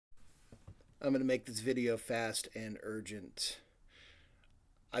I'm going to make this video fast and urgent.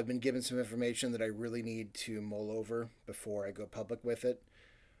 I've been given some information that I really need to mull over before I go public with it.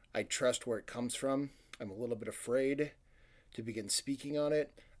 I trust where it comes from. I'm a little bit afraid to begin speaking on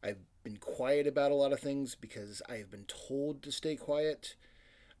it. I've been quiet about a lot of things because I have been told to stay quiet,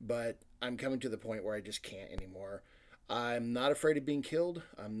 but I'm coming to the point where I just can't anymore. I'm not afraid of being killed.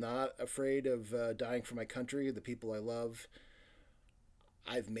 I'm not afraid of dying for my country, the people I love.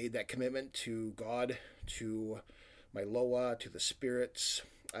 I've made that commitment to God, to my Loa, to the spirits.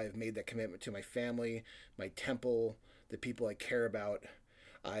 I've made that commitment to my family, my temple, the people I care about.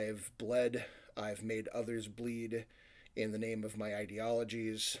 I've bled. I've made others bleed in the name of my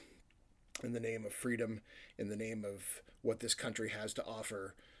ideologies, in the name of freedom, in the name of what this country has to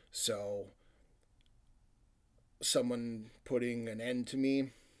offer. So someone putting an end to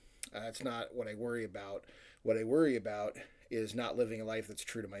me, that's not what I worry about. What I worry about is not living a life that's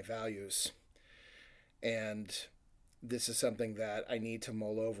true to my values. And this is something that I need to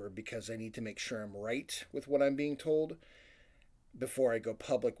mull over because I need to make sure I'm right with what I'm being told before I go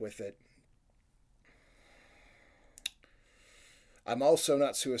public with it. I'm also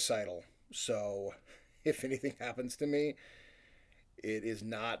not suicidal, so if anything happens to me, it is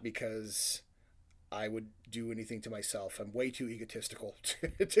not because I would do anything to myself. I'm way too egotistical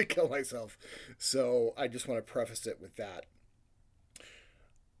to kill myself. So I just want to preface it with that.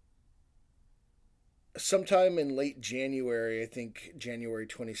 Sometime in late January, I think January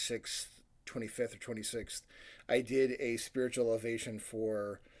 26th, 25th or 26th, I did a spiritual elevation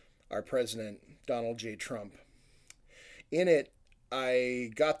for our president, Donald J. Trump. In it,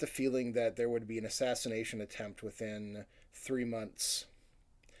 I got the feeling that there would be an assassination attempt within 3 months.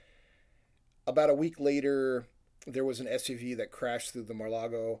 About a week later, there was an SUV that crashed through the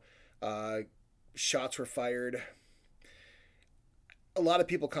Mar-a-Lago. Shots were fired. A lot of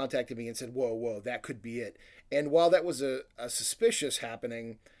people contacted me and said, whoa, that could be it. And while that was a suspicious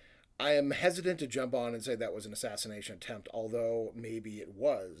happening, I am hesitant to jump on and say that was an assassination attempt, although maybe it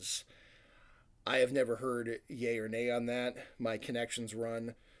was. I have never heard yay or nay on that. My connections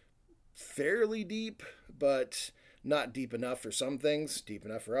run fairly deep, but not deep enough for some things, deep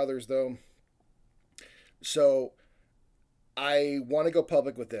enough for others, though. So I want to go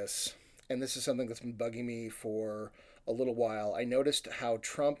public with this, and this is something that's been bugging me for a little while. I noticed how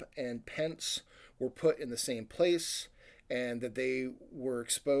Trump and Pence were put in the same place and that they were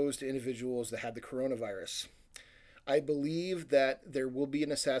exposed to individuals that had the coronavirus. I believe that there will be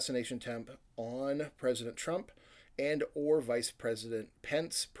an assassination attempt on President Trump and or Vice President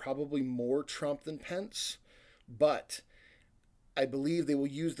Pence, probably more Trump than Pence, but I believe they will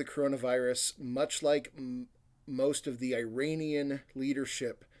use the coronavirus much like most of the Iranian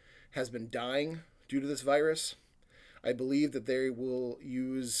leadership has been dying due to this virus. I believe that they will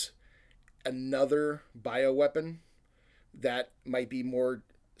use another bioweapon that might be more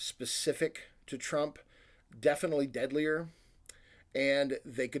specific to Trump, definitely deadlier, and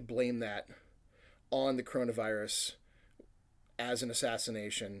they could blame that on the coronavirus as an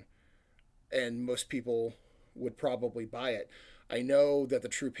assassination, and most people would probably buy it. I know that the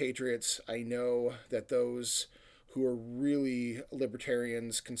true patriots, I know that those who are really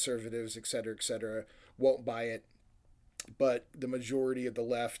libertarians, conservatives, etc., won't buy it, but the majority of the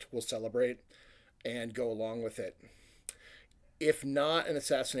left will celebrate and go along with it. If not an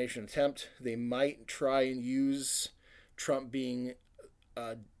assassination attempt, they might try and use Trump being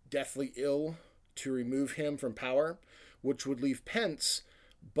deathly ill to remove him from power, which would leave Pence.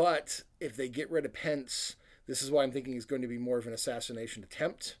 But if they get rid of Pence, this is why I'm thinking it's going to be more of an assassination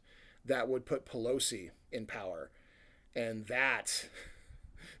attempt that would put Pelosi in power. And that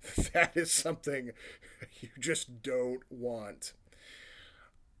is something you just don't want.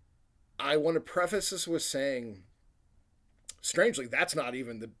 I want to preface this with saying, strangely, that's not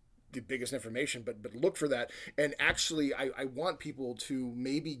even the biggest information, but look for that. And actually, I want people to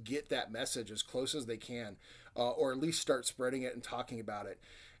maybe get that message as close as they can, or at least start spreading it and talking about it.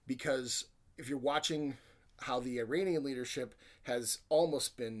 Because if you're watching how the Iranian leadership has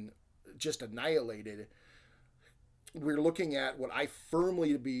almost been just annihilated, we're looking at what I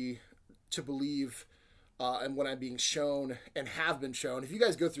firmly believe, and what I'm being shown and have been shown. If you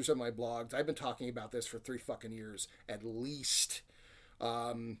guys go through some of my blogs, I've been talking about this for 3 fucking years at least.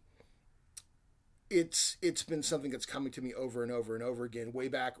 It's been something that's coming to me over and over and over again, way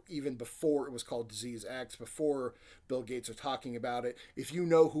back even before it was called Disease X, before Bill Gates are talking about it. If you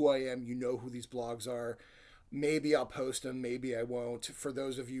know who I am, you know who these blogs are. Maybe I'll post them, maybe I won't. For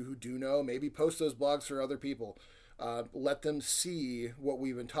those of you who do know, maybe post those blogs for other people. Let them see what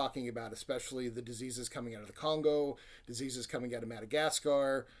we've been talking about, especially the diseases coming out of the Congo, diseases coming out of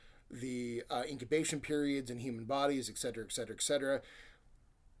Madagascar, the incubation periods in human bodies, et cetera, et cetera, et cetera.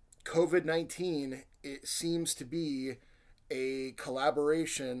 COVID-19, it seems to be a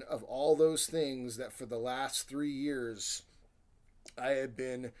collaboration of all those things that for the last 3 years I have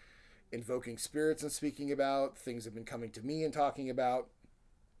been invoking spirits and speaking about, things have been coming to me and talking about,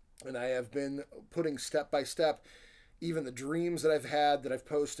 and I have been putting step by step, even the dreams that I've had that I've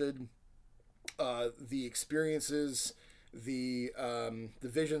posted, the experiences, the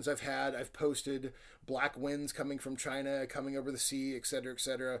visions I've had. I've posted black winds coming from China, coming over the sea, et cetera, et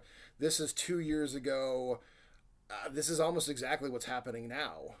cetera. This is 2 years ago. This is almost exactly what's happening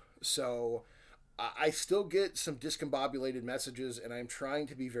now. So I still get some discombobulated messages, and I'm trying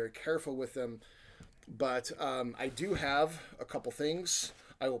to be very careful with them. But I do have a couple things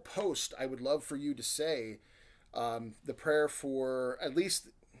I will post. I would love for you to say the prayer for at least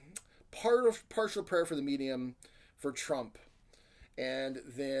partial prayer for the medium for Trump, and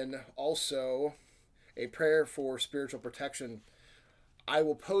then also a prayer for spiritual protection. I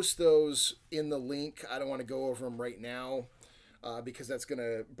will post those in the link. I don't want to go over them right now because that's going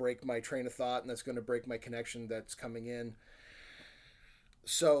to break my train of thought and that's going to break my connection that's coming in.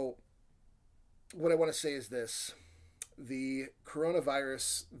 So what I want to say is this. The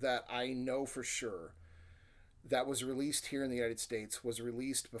coronavirus that I know for sure that was released here in the United States was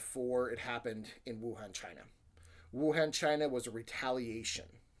released before it happened in Wuhan, China. Wuhan, China was a retaliation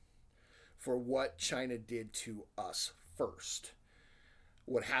for what China did to us first.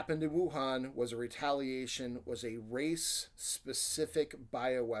 What happened in Wuhan was a retaliation, was a race-specific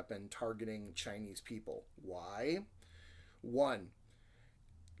bioweapon targeting Chinese people. Why? One,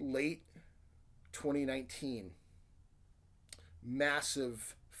 late 2019,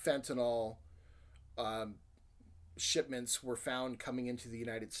 massive fentanyl shipments were found coming into the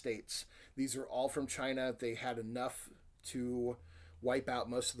United States. These are all from China. They had enough to wipe out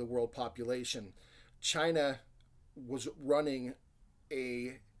most of the world population. China was running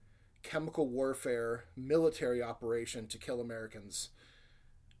a chemical warfare military operation to kill Americans.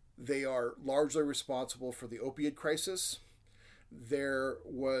 They are largely responsible for the opioid crisis. There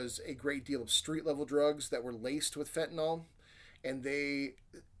was a great deal of street-level drugs that were laced with fentanyl, and they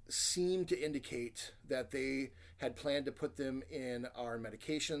seemed to indicate that they had planned to put them in our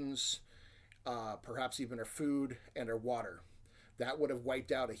medications, perhaps even our food and our water. That would have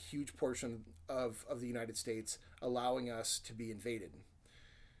wiped out a huge portion of the United States, allowing us to be invaded.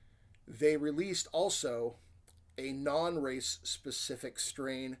 They released also a non-race specific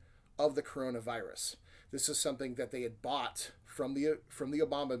strain of the coronavirus. This is something that they had bought from the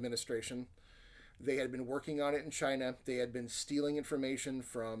Obama administration. They had been working on it in China. They had been stealing information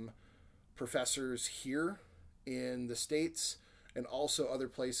from professors here in the States and also other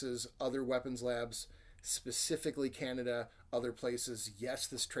places, other weapons labs, specifically Canada, other places. Yes,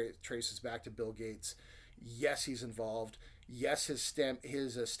 this traces back to Bill Gates. Yes, he's involved. Yes, his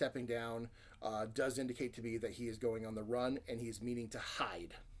stepping down does indicate to me that he is going on the run and he's meaning to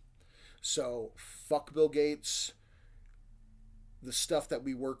hide. So fuck Bill Gates. The stuff that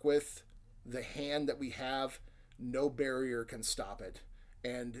we work with, the hand that we have, no barrier can stop it.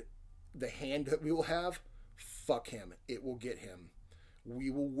 And the hand that we will have, fuck him. It will get him.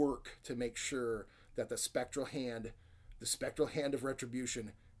 We will work to make sure that the spectral hand of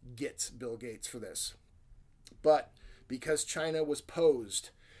retribution gets Bill Gates for this. But because China was posed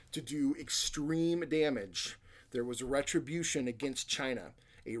to do extreme damage, there was a retribution against China,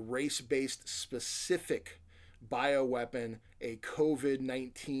 a race-based specific bioweapon, a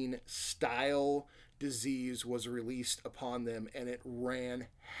COVID-19 style disease was released upon them, and it ran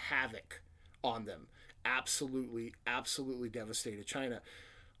havoc on them. Absolutely, absolutely devastated China.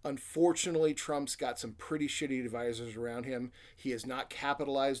 Unfortunately, Trump's got some pretty shitty advisors around him. He has not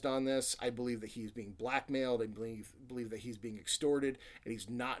capitalized on this. I believe that he's being blackmailed. I believe that he's being extorted, and he's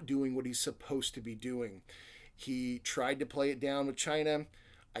not doing what he's supposed to be doing. He tried to play it down with China.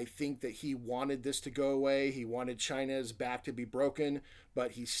 I think that he wanted this to go away. He wanted China's back to be broken,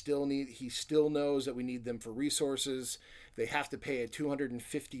 but he still knows that we need them for resources. They have to pay a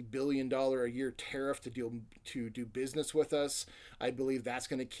 $250 billion a year tariff to do business with us. I believe that's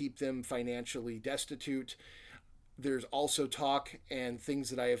going to keep them financially destitute. There's also talk and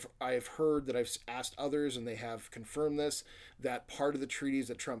things that I have heard that I've asked others, and they have confirmed this, that part of the treaties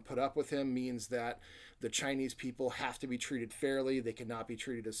that Trump put up with him means that the Chinese people have to be treated fairly. They cannot be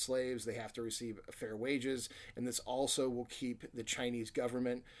treated as slaves. They have to receive fair wages. And this also will keep the Chinese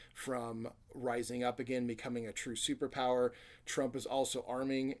government from rising up again, becoming a true superpower. Trump is also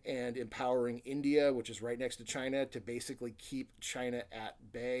arming and empowering India, which is right next to China, to basically keep China at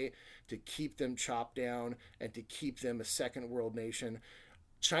bay, to keep them chopped down, and to keep them a second world nation.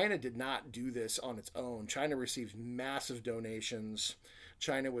 China did not do this on its own. China received massive donations.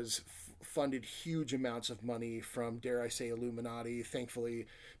 China was funded huge amounts of money from, dare I say, Illuminati. Thankfully,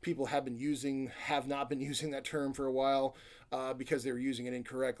 people have not been using that term for a while because they were using it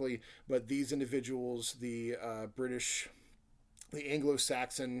incorrectly. But these individuals, the British, the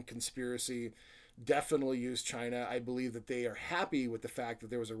Anglo-Saxon conspiracy, definitely used China. I believe that they are happy with the fact that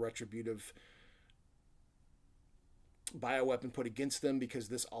there was a retributive bioweapon put against them, because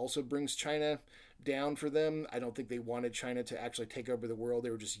this also brings China down for them. I don't think they wanted China to actually take over the world. They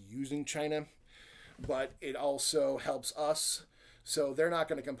were just using China. But it also helps us. So they're not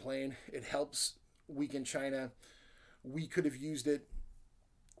going to complain. It helps weaken China. We could have used it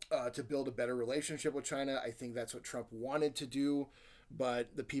to build a better relationship with China. I think that's what Trump wanted to do,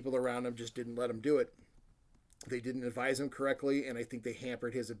 but the people around him just didn't let him do it. They didn't advise him correctly, and I think they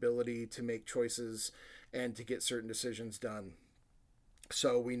hampered his ability to make choices and to get certain decisions done.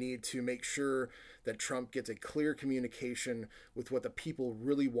 So we need to make sure that Trump gets a clear communication with what the people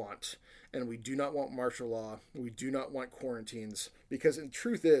really want. And we do not want martial law. We do not want quarantines. Because the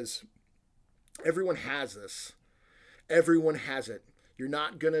truth is, everyone has this. Everyone has it. You're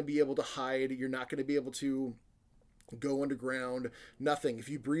not going to be able to hide. You're not going to be able to go underground. Nothing. If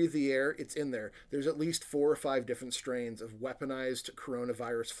you breathe the air, it's in there. There's at least 4 or 5 different strains of weaponized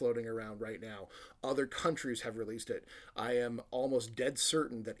coronavirus floating around right now. Other countries have released it. I am almost dead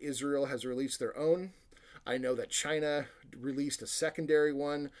certain that Israel has released their own. I know that China released a secondary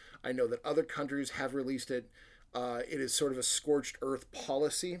one. I know that other countries have released it. It is sort of a scorched earth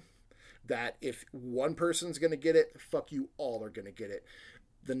policy that if one person's going to get it, fuck you all are going to get it.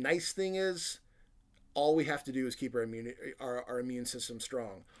 The nice thing is, all we have to do is keep our immune system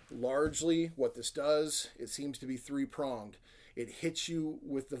strong. Largely, what this does, it seems to be 3-pronged. It hits you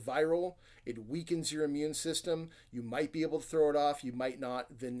with the viral. It weakens your immune system. You might be able to throw it off. You might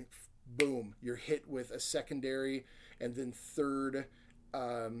not. Then, boom, you're hit with a secondary and then third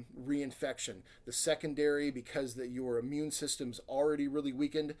reinfection. The secondary, because your immune system's already really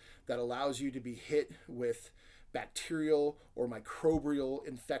weakened, that allows you to be hit with bacterial or microbial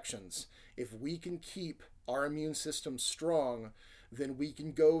infections. If we can keep our immune system strong, then we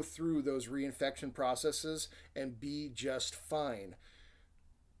can go through those reinfection processes and be just fine.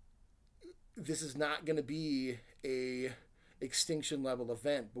 This is not going to be a extinction level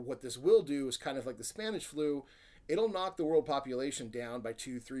event, but what this will do is kind of like the Spanish flu. It'll knock the world population down by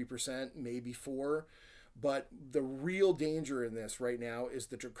 2-3%, maybe 4%. But the real danger in this right now is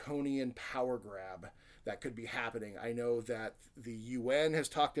the draconian power grab that could be happening. I know that the UN has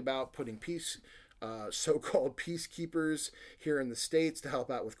talked about putting so-called peacekeepers here in the States to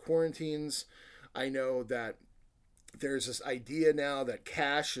help out with quarantines. I know that there's this idea now that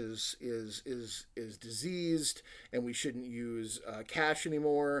cash is diseased and we shouldn't use cash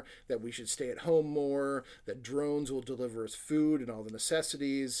anymore, that we should stay at home more, that drones will deliver us food and all the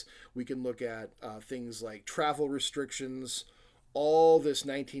necessities. We can look at things like travel restrictions, all this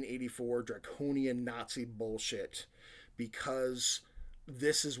 1984 draconian Nazi bullshit, because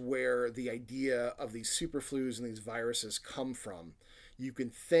this is where the idea of these superflus and these viruses come from. You can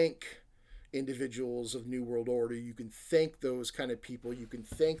thank individuals of New World Order. You can thank those kind of people. You can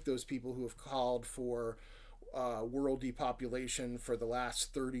thank those people who have called for world depopulation for the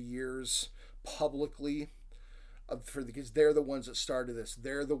last 30 years publicly, because they're the ones that started this.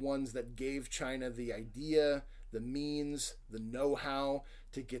 They're the ones that gave China the idea, the means, the know-how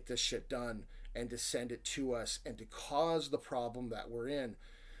to get this shit done and to send it to us and to cause the problem that we're in.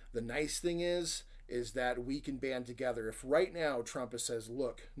 The nice thing is that we can band together. If right now Trump says,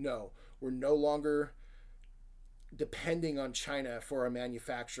 look, no, we're no longer depending on China for our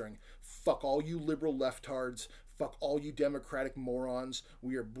manufacturing. Fuck all you liberal leftards. Fuck all you democratic morons.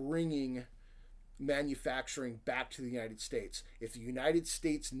 We are bringing manufacturing back to the United States. If the United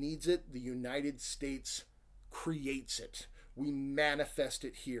States needs it, the United States creates it. We manifest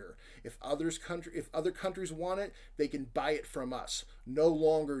it here. If other countries want it, they can buy it from us. No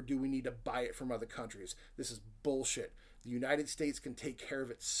longer do we need to buy it from other countries. This is bullshit. The United States can take care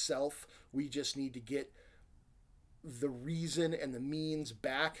of itself. We just need to get the reason and the means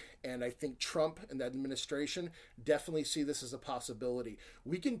back. And I think Trump and the administration definitely see this as a possibility.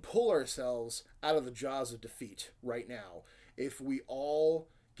 We can pull ourselves out of the jaws of defeat right now if we all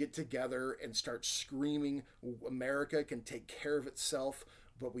get together and start screaming, America can take care of itself,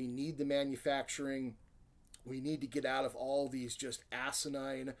 but we need the manufacturing. We need to get out of all these just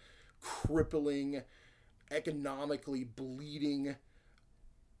asinine, crippling, economically bleeding,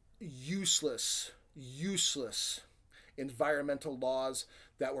 useless environmental laws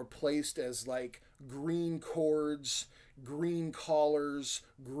that were placed as like green cords green collars,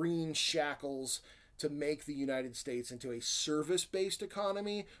 green shackles, to make the United States into a service-based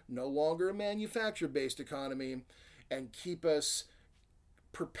economy, no longer a manufacturer-based economy, and keep us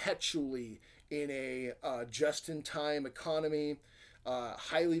perpetually in a just-in-time economy,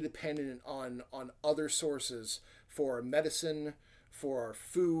 highly dependent on other sources for our medicine, for our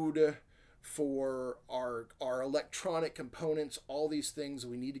food, for our electronic components, all these things.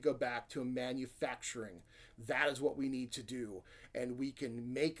 We need to go back to manufacturing. That is what we need to do. And we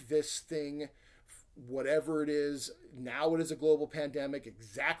can make this thing, whatever it is. Now it is a global pandemic,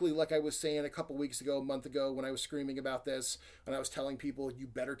 exactly like I was saying a couple weeks ago, a month ago, when I was screaming about this, and I was telling people, you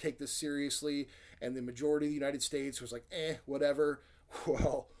better take this seriously. And the majority of the United States was like, whatever.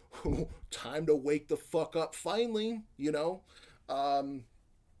 Well, time to wake the fuck up finally, you know? God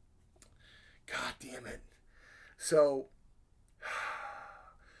damn it. So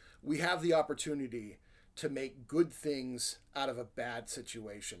we have the opportunity to make good things out of a bad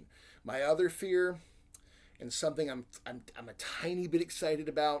situation. My other fear, and something I'm a tiny bit excited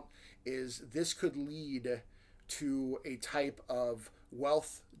about, is this could lead to a type of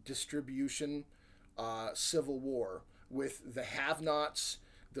wealth distribution civil war with the have-nots,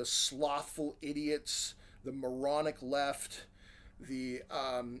 the slothful idiots, the moronic left, the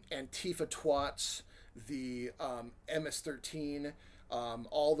Antifa twats, the MS-13,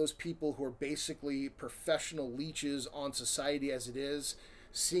 all those people who are basically professional leeches on society as it is,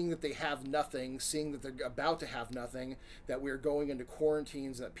 seeing that they have nothing, seeing that they're about to have nothing, that we're going into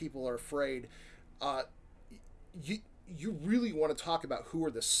quarantines, that people are afraid. You really want to talk about who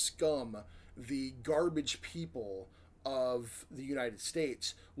are the scum, the garbage people of the United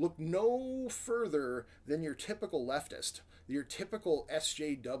States. Look no further than your typical leftist, your typical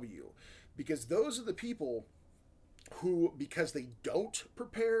SJW, because those are the people who, because they don't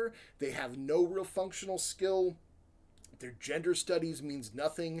prepare, they have no real functional skill, their gender studies means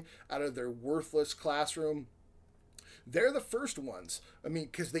nothing out of their worthless classroom. They're the first ones. I mean,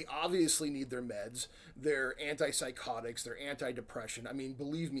 because they obviously need their meds, their antipsychotics, their antidepressant. I mean,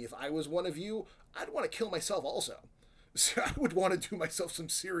 believe me, if I was one of you, I'd want to kill myself also. So I would want to do myself some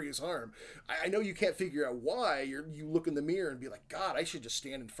serious harm. I know you can't figure out why. You look in the mirror and be like, God, I should just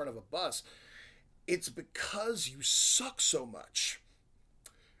stand in front of a bus. It's because you suck so much.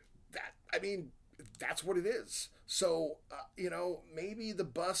 That's what it is. So, maybe the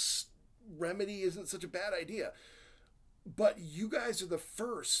bus remedy isn't such a bad idea. But you guys are the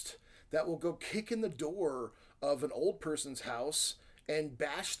first that will go kick in the door of an old person's house and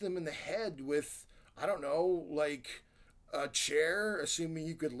bash them in the head with, I don't know, like a chair, assuming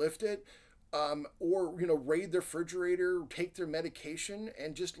you could lift it, or, raid their refrigerator, take their medication,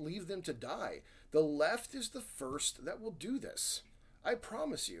 and just leave them to die. The left is the first that will do this. I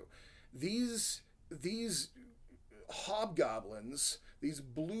promise you. These hobgoblins, these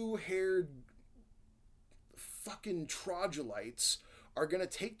blue-haired fucking troglodytes are going to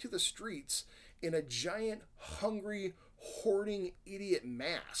take to the streets in a giant, hungry, hoarding idiot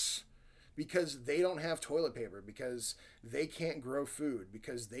mass because they don't have toilet paper, because they can't grow food,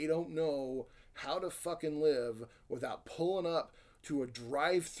 because they don't know how to fucking live without pulling up to a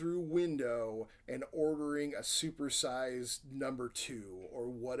drive-through window and ordering a supersized number 2 or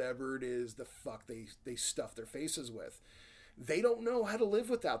whatever it is the fuck they stuff their faces with. They don't know how to live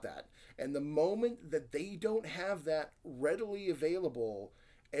without that. And the moment that they don't have that readily available,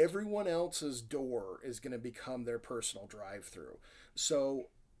 everyone else's door is going to become their personal drive-through. So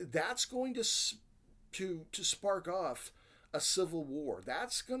that's going to spark off a civil war.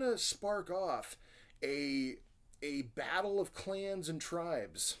 That's going to spark off a battle of clans and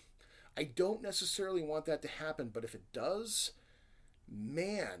tribes. I don't necessarily want that to happen, but if it does,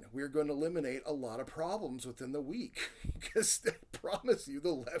 man, we're going to eliminate a lot of problems within the week. Because I promise you, the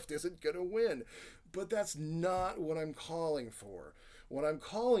left isn't going to win. But that's not what I'm calling for. What I'm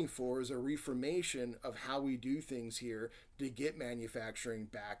calling for is a reformation of how we do things here to get manufacturing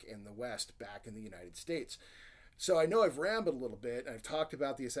back in the West, back in the United States. So I know I've rambled a little bit, and I've talked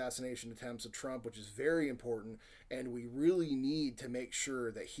about the assassination attempts of Trump, which is very important, and we really need to make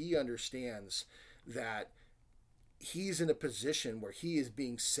sure that he understands that he's in a position where he is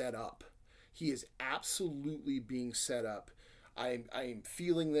being set up. He is absolutely being set up. I am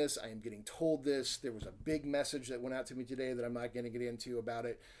feeling this. I am getting told this. There was a big message that went out to me today that I'm not going to get into about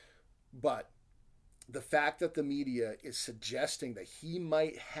it. But the fact that the media is suggesting that he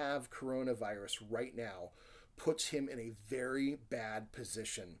might have coronavirus right now puts him in a very bad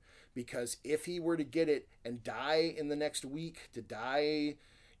position, because if he were to get it and die in the next week, to die,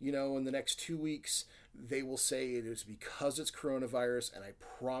 in the next 2 weeks, they will say it is because it's coronavirus, and I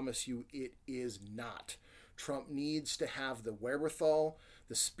promise you it is not. Trump needs to have the wherewithal,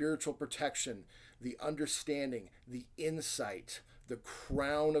 the spiritual protection, the understanding, the insight, the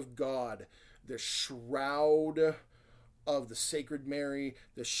crown of God, the shroud of the Sacred Mary,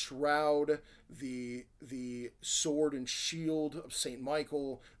 the shroud, the sword and shield of St.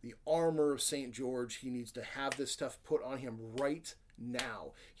 Michael, the armor of St. George. He needs to have this stuff put on him right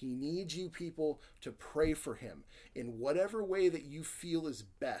now. He needs you people to pray for him in whatever way that you feel is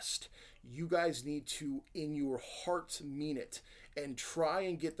best. You guys need to, in your hearts, mean it and try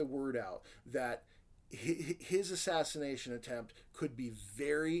and get the word out that his assassination attempt could be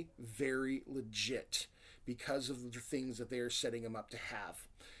very, very legit because of the things that they are setting him up to have.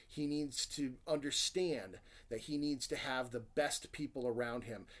 He needs to understand that he needs to have the best people around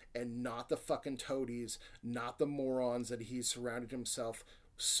him and not the fucking toadies, not the morons that he's surrounded himself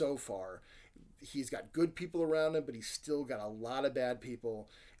so far. He's got good people around him, but he's still got a lot of bad people,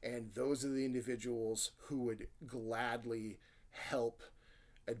 and those are the individuals who would gladly help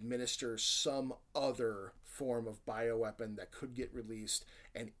administer some other form of bioweapon that could get released.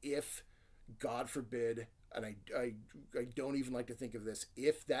 And if, God forbid, and I don't even like to think of this,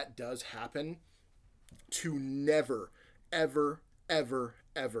 if that does happen, to never, ever, ever,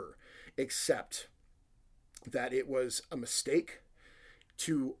 ever accept that it was a mistake,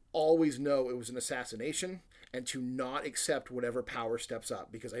 to always know it was an assassination, and to not accept whatever power steps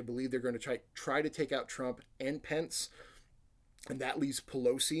up, because I believe they're going to try to take out Trump and Pence, and that leaves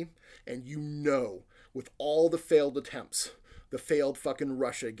Pelosi. And you know, with all the failed attempts, the failed fucking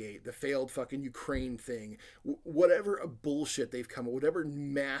Russia gate, the failed fucking Ukraine thing, whatever bullshit they've come up, whatever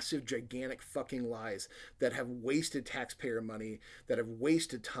massive, gigantic fucking lies that have wasted taxpayer money, that have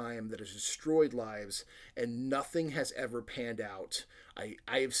wasted time, that has destroyed lives, and nothing has ever panned out.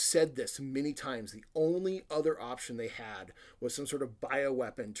 I have said this many times. The only other option they had was some sort of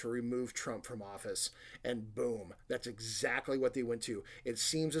bioweapon to remove Trump from office. And boom, that's exactly what they went to. It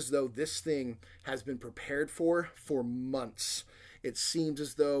seems as though this thing has been prepared for months. It seems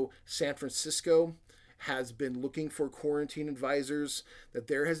as though San Francisco has been looking for quarantine advisors, that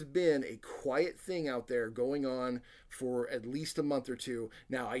there has been a quiet thing out there going on for at least a month or two.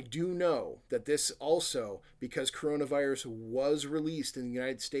 Now, I do know that this also, because coronavirus was released in the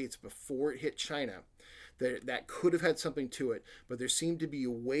United States before it hit China, that could have had something to it, but there seemed to be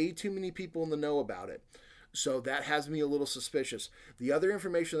way too many people in the know about it. So that has me a little suspicious. The other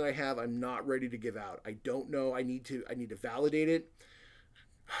information that I have, I'm not ready to give out. I don't know. I need to validate it.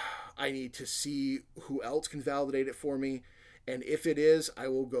 I need to see who else can validate it for me. And if it is, I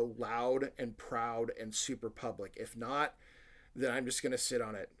will go loud and proud and super public. If not, then I'm just going to sit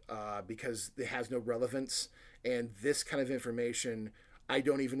on it because it has no relevance. And this kind of information, I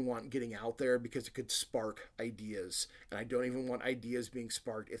don't even want getting out there because it could spark ideas. And I don't even want ideas being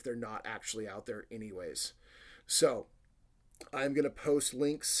sparked if they're not actually out there anyways. So I'm going to post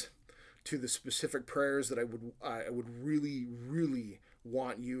links to the specific prayers that I would really, really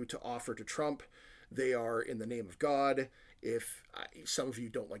want you to offer to Trump. They are in the name of God. If some of you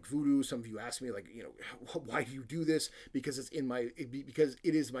don't like voodoo, some of you ask me, like, you know, why do you do this? Because because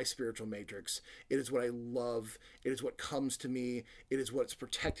it is my spiritual matrix. It is what I love. It is what comes to me. It is what's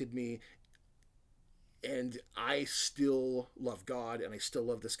protected me. And I still love God, and I still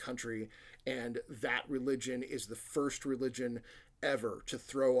love this country. And that religion is the first religion ever to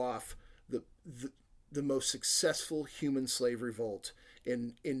throw off the most successful human slave revolt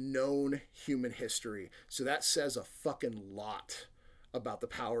in known human history. So that says a fucking lot about the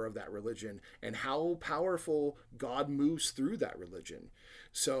power of that religion and how powerful God moves through that religion.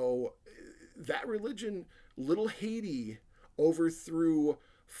 So that religion, little Haiti overthrew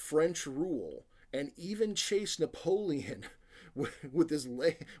French rule and even chased Napoleon with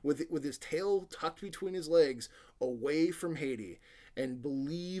his tail tucked between his legs away from Haiti. And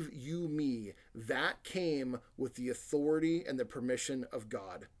believe you me, that came with the authority and the permission of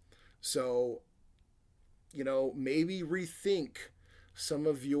God. So, you know, maybe rethink some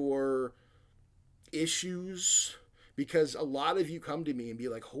of your issues, because a lot of you come to me and be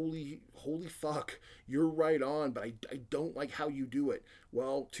like, holy fuck, you're right on, but I don't like how you do it.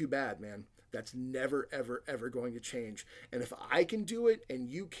 Well, too bad, man. That's never, ever, ever going to change. And if I can do it and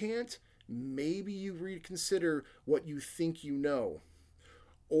you can't, maybe you reconsider what you think you know,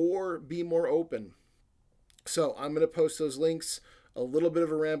 or be more open. So I'm going to post those links, a little bit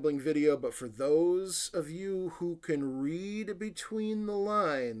of a rambling video, but for those of you who can read between the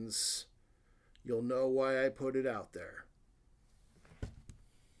lines, you'll know why I put it out there.